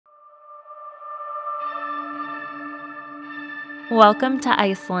Welcome to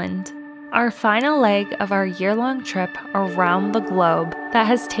Iceland, our final leg of our year-long trip around the globe that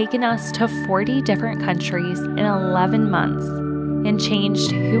has taken us to 40 different countries in 11 months and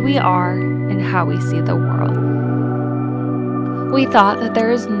changed who we are and how we see the world. We thought that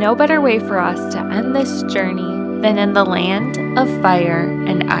there is no better way for us to end this journey than in the land of fire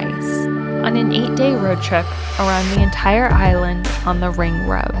and ice, on an 8-day road trip around the entire island on the Ring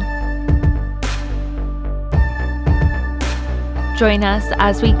Road. Join us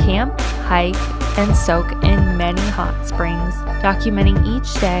as we camp, hike, and soak in many hot springs, documenting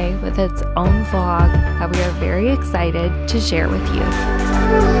each day with its own vlog that we are very excited to share with you.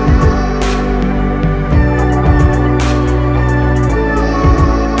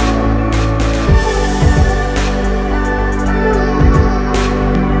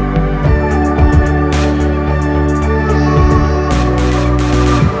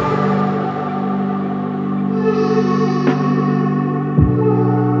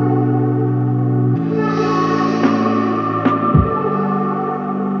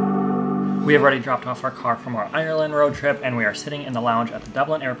 We have already dropped off our car from our Ireland road trip, and we are sitting in the lounge at the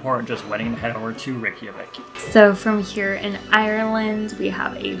Dublin airport just waiting to head over to Reykjavík. So from here in Ireland, we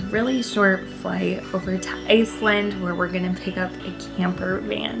have a really short flight over to Iceland where we're going to pick up a camper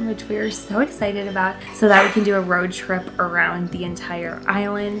van, which we are so excited about, so that we can do a road trip around the entire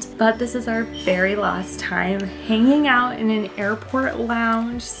island. But this is our very last time hanging out in an airport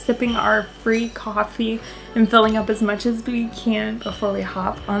lounge, sipping our free coffee and filling up as much as we can before we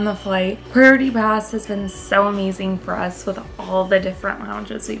hop on the flight. Priority Pass has been so amazing for us with all the different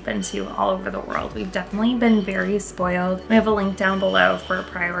lounges we've been to all over the world. We've definitely been very spoiled. We have a link down below for a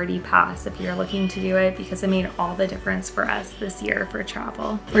Priority Pass if you're looking to do it, because it made all the difference for us this year for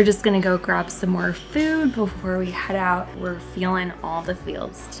travel. We're just gonna go grab some more food before we head out. We're feeling all the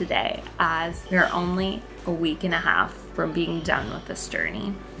feels today as we're only a week and a half from being done with this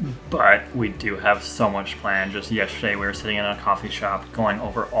journey. But we do have so much planned. Just yesterday we were sitting in a coffee shop going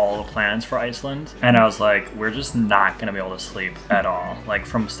over all the plans for Iceland, and I was like, we're just not gonna be able to sleep at all. Like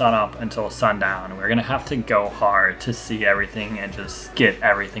from sunup until sundown, we're gonna have to go hard to see everything and just get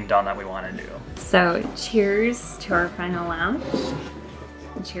everything done that we want to do. So cheers to our final lounge,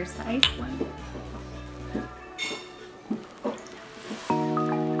 and cheers to Iceland.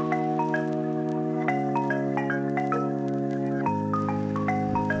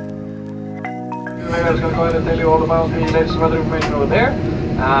 Maybe I was going to go ahead and tell you all about the latest weather information over there,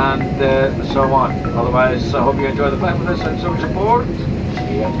 and so on. Otherwise, I hope you enjoy the flight with us and so support.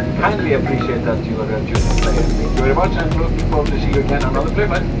 We kindly appreciate that you are choosing to play. Thank you very much, and we're looking forward to see you again on another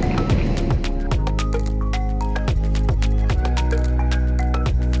flight.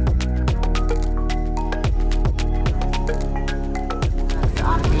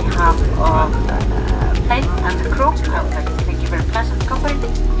 On behalf of the plane and the crew, I would like to thank you for your pleasant company.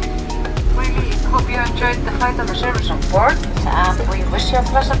 Really hope you enjoyed the flight and the service on board, and we wish you a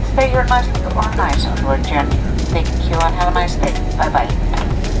pleasant stay or nice on your journey. Thank you and have a nice day. Bye bye.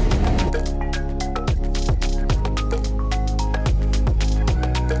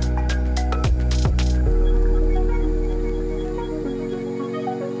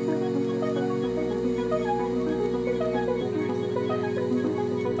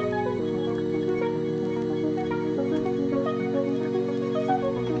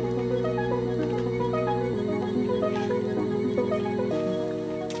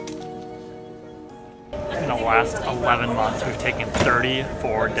 In the last 11 months, we've taken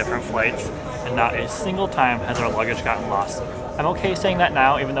 34 different flights, and not a single time has our luggage gotten lost. I'm okay saying that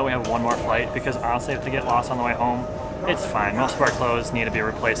now, even though we have one more flight, because honestly, if they get lost on the way home, it's fine. Most of our clothes need to be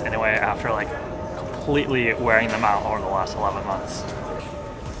replaced anyway after like completely wearing them out over the last 11 months.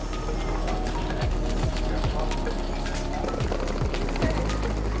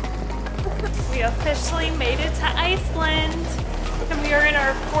 We officially made it to Iceland, and we are in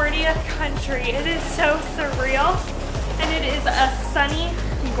our 40th country. It is so surreal, and it is a sunny,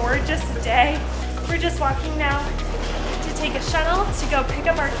 gorgeous day. We're just walking now to take a shuttle to go pick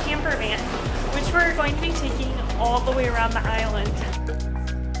up our camper van, which we're going to be taking all the way around the island.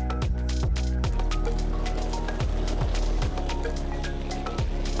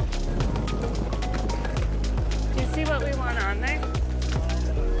 Do you see what we want on there?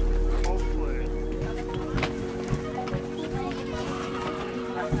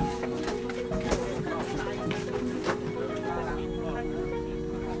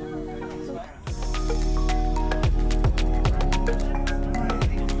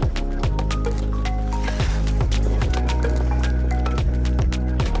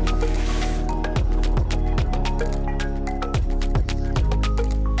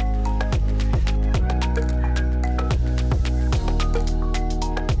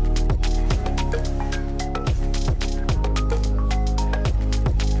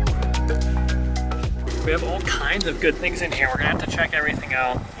 kinds of good things in here. We're gonna have to check everything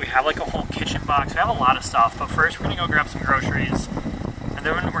out. We have like a whole kitchen box. We have a lot of stuff, but first we're gonna go grab some groceries, and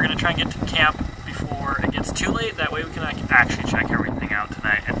then we're gonna try and get to camp before it gets too late. That way we can actually check everything out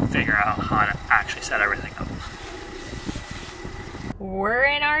tonight and figure out how to actually set everything up. We're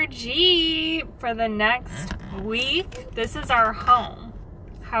in our Jeep for the next week. This is our home.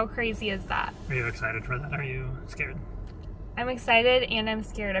 How crazy is that? Are you excited for that? Are you scared? I'm excited and I'm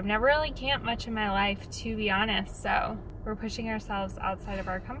scared. I've never really camped much in my life, to be honest, so we're pushing ourselves outside of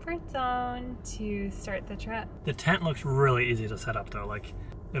our comfort zone to start the trip. The tent looks really easy to set up though, like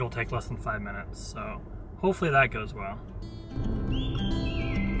it'll take less than 5 minutes, so hopefully that goes well.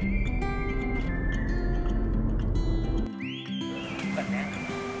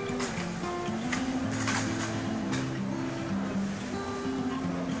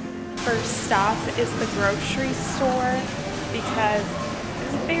 First stop is the grocery store because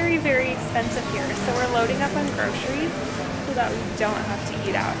it's very, very expensive here. So we're loading up on groceries so that we don't have to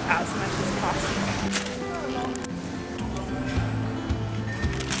eat out as much as possible.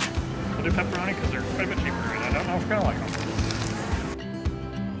 We'll do pepperoni because they're quite a bit cheaper and I don't know if we're gonna like them.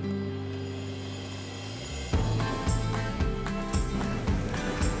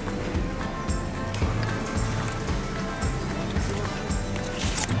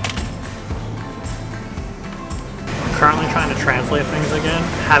 Currently trying to translate things again.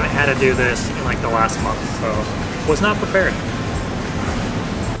 Haven't had to do this in like the last month, so was not prepared.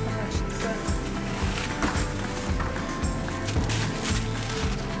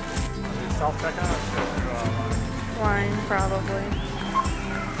 Self-checkout? Line, probably.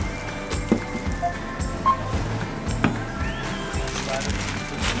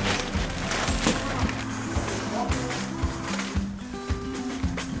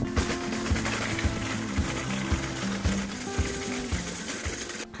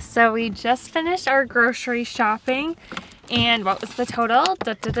 So we just finished our grocery shopping, and what was the total?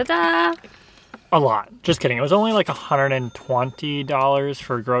 Da, da, da, da. A lot. Just kidding. It was only like $120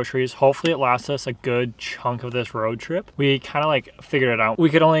 for groceries. Hopefully it lasts us a good chunk of this road trip. We kind of like figured it out. We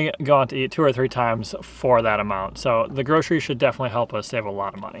could only go out to eat 2 or 3 times for that amount. So the groceries should definitely help us save a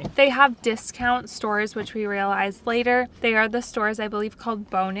lot of money. They have discount stores, which we realized later. They are the stores, I believe, called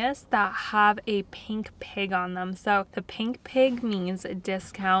Bonus that have a pink pig on them. So the pink pig means a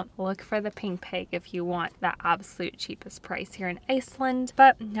discount. Look for the pink pig if you want the absolute cheapest price here in Iceland.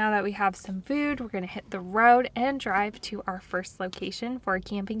 But now that we have some food, we're going to hit the road and drive to our first location for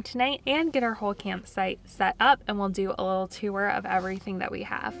camping tonight and get our whole campsite set up, and we'll do a little tour of everything that we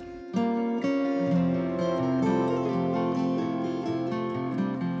have.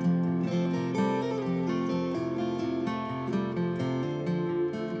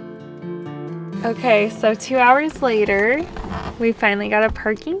 Okay, so 2 hours later, we finally got a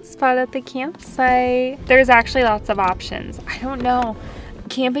parking spot at the campsite. There's actually lots of options. I don't know.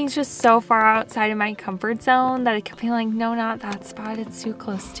 Camping's just so far outside of my comfort zone that I kept being like, no, not that spot. It's too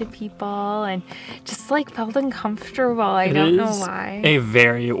close to people, and just like felt uncomfortable. I don't know why. A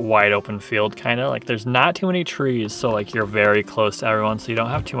very wide open field, kind of like there's not too many trees, so like you're very close to everyone, so you don't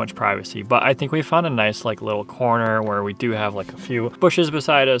have too much privacy. But I think we found a nice like little corner where we do have like a few bushes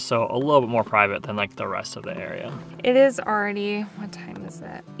beside us, so a little bit more private than like the rest of the area. It is already, what time is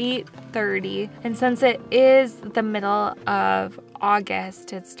it? 8:30, and since it is the middle of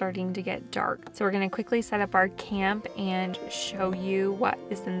August, it's starting to get dark. So we're gonna quickly set up our camp and show you what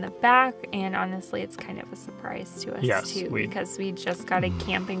is in the back. And honestly, it's kind of a surprise to us too, because we just got a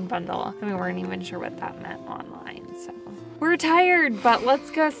camping bundle and we weren't even sure what that meant online. So we're tired, but let's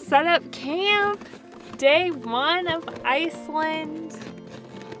go set up camp. Day 1 of Iceland.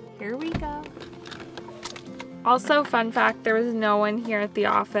 Here we go. Also, fun fact, there was no one here at the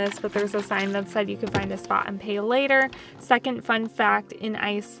office, but there's a sign that said you could find a spot and pay later. Second fun fact, in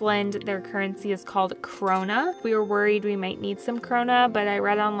Iceland, their currency is called krona. We were worried we might need some krona, but I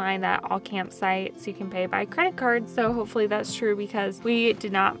read online that all campsites you can pay by credit card, so hopefully that's true because we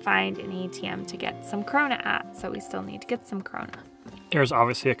did not find an ATM to get some krona at, so we still need to get some krona. There's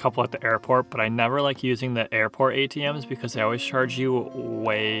obviously a couple at the airport, but I never like using the airport ATMs because they always charge you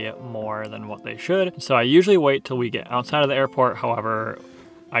way more than what they should. So I usually wait till we get outside of the airport. However,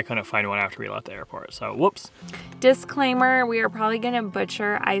 I couldn't find one after we left the airport, so whoops. Disclaimer, we are probably gonna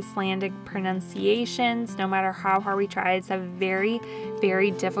butcher Icelandic pronunciations no matter how hard we try. It's a very,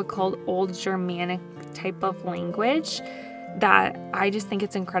 very difficult old Germanic type of language that I just think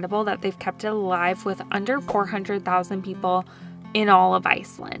it's incredible that they've kept it alive with under 400,000 people in all of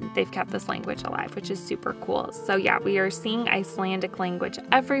Iceland. They've kept this language alive, which is super cool. So yeah, we are seeing Icelandic language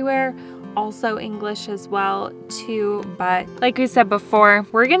everywhere, also English as well too, but like we said before,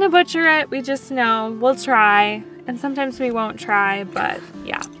 we're gonna butcher it. We just know, we'll try, And sometimes we won't try, but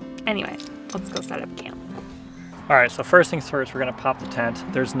yeah. Anyway, let's go set up camp. All right, so first things first, we're gonna pop the tent.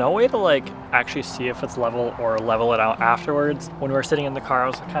 There's no way to like actually see if it's level or level it out afterwards. When we were sitting in the car, I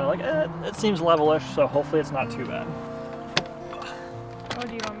was kind of like, it seems level-ish, so hopefully it's not too bad. Oh,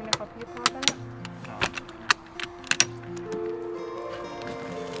 do you want me to help you pop it?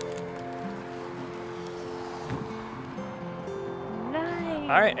 Nice.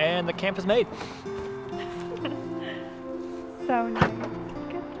 All right, and the camp is made. So nice.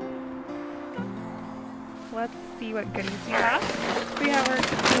 Good. Let's see what goodies we have. We have our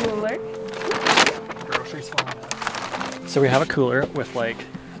cooler. Groceries falling out. So we have a cooler with like,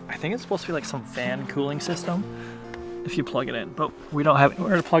 I think it's supposed to be like some fan cooling system if you plug it in, but we don't have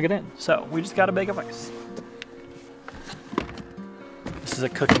anywhere to plug it in, so we just got a bag of ice. This is a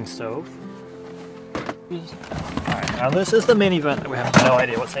cooking stove. Alright, now this is the main event that we have no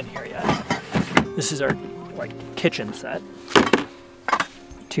idea what's in here yet. This is our like kitchen set.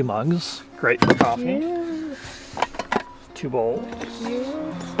 2 mugs, great for coffee. Yeah. 2 bowls.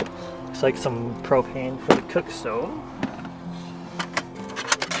 Yeah. It's like some propane for the cook stove.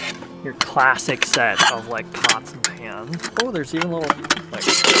 Your classic set of like pots and pans. Oh, there's even a little like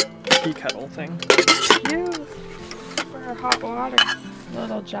tea kettle thing. Yeah. For our hot water.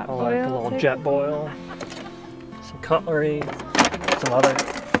 Little jet boil. Like a little jet boil. Some cutlery. Some other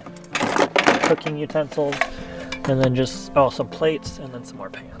cooking utensils. And then just, some plates and then some more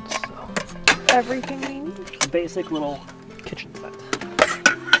pans. So Everything we need. basic little kitchen set.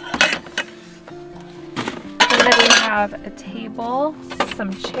 And then we have a table,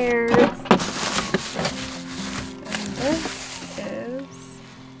 some chairs, and this is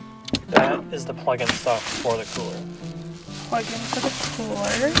That is the plug-in stuff for the cooler. plug in for the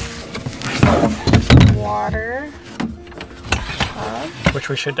cooler, water, tub, Which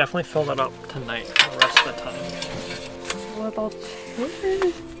we should definitely fill that up tonight for the rest of the time. little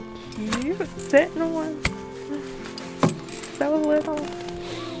chairs, cute, sitting one, so little.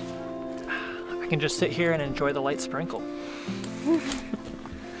 I can just sit here and enjoy the light sprinkle.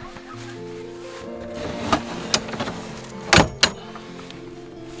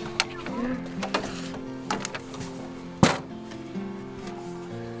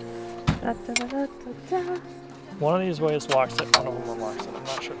 Da, da, da, da, da, da. One of these ways locks it, one of them unlocks it. I'm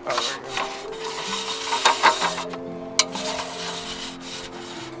not sure. Oh,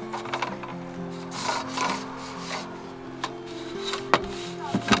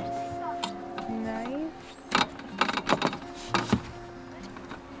 Nice.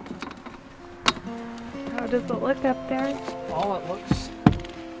 How does it look up there? there you go. Oh, it looks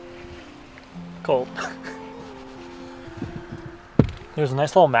cold. There's a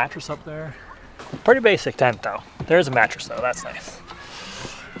nice little mattress up there. Pretty basic tent though. There's a mattress though, that's nice.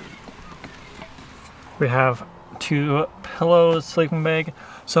 We have 2 pillows, sleeping bag.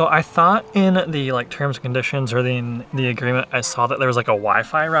 So I thought in the like terms and conditions or the agreement, I saw that there was like a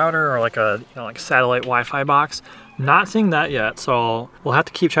Wi-Fi router or like a like satellite Wi-Fi box. Not seeing that yet, so we'll have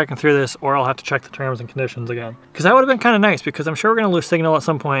to keep checking through this, or I'll have to check the terms and conditions again. Because that would have been kind of nice, because I'm sure we're gonna lose signal at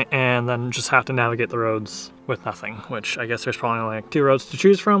some point and then just have to navigate the roads with nothing, which I guess there's probably only like 2 roads to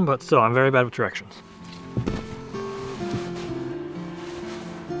choose from, but still, I'm very bad with directions.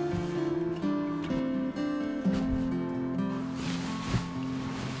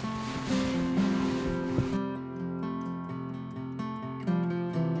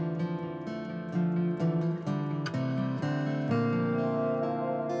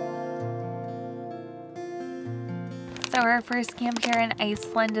 So our first camp here in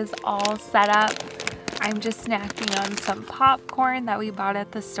Iceland is all set up. I'm just snacking on some popcorn that we bought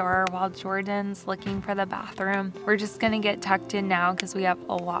at the store while Jordan's looking for the bathroom. We're just gonna get tucked in now because we have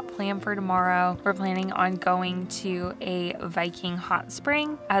a lot planned for tomorrow. We're planning on going to a Viking hot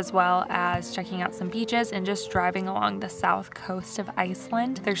spring, as well as checking out some beaches and just driving along the south coast of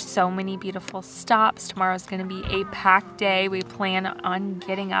Iceland. There's so many beautiful stops. Tomorrow's gonna be a packed day. We plan on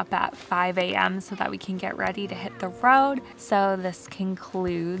getting up at 5 a.m. so that we can get ready to hit the road. So this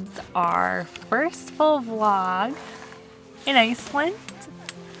concludes our first full vlog in Iceland.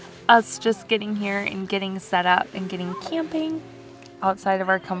 Us just getting here and getting set up and getting camping outside of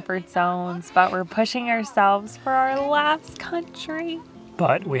our comfort zones, but we're pushing ourselves for our last country.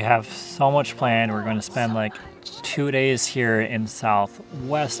 But we have so much planned. We're going to spend like 2 days here in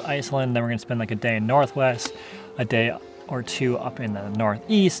southwest Iceland, then we're going to spend like a day in northwest, a day or 2 up in the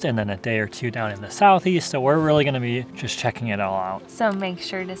northeast, and then a day or 2 down in the southeast. So we're really going to be just checking it all out. So make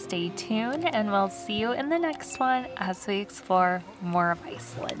sure to stay tuned, and we'll see you in the next one as we explore more of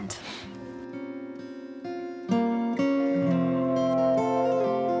Iceland.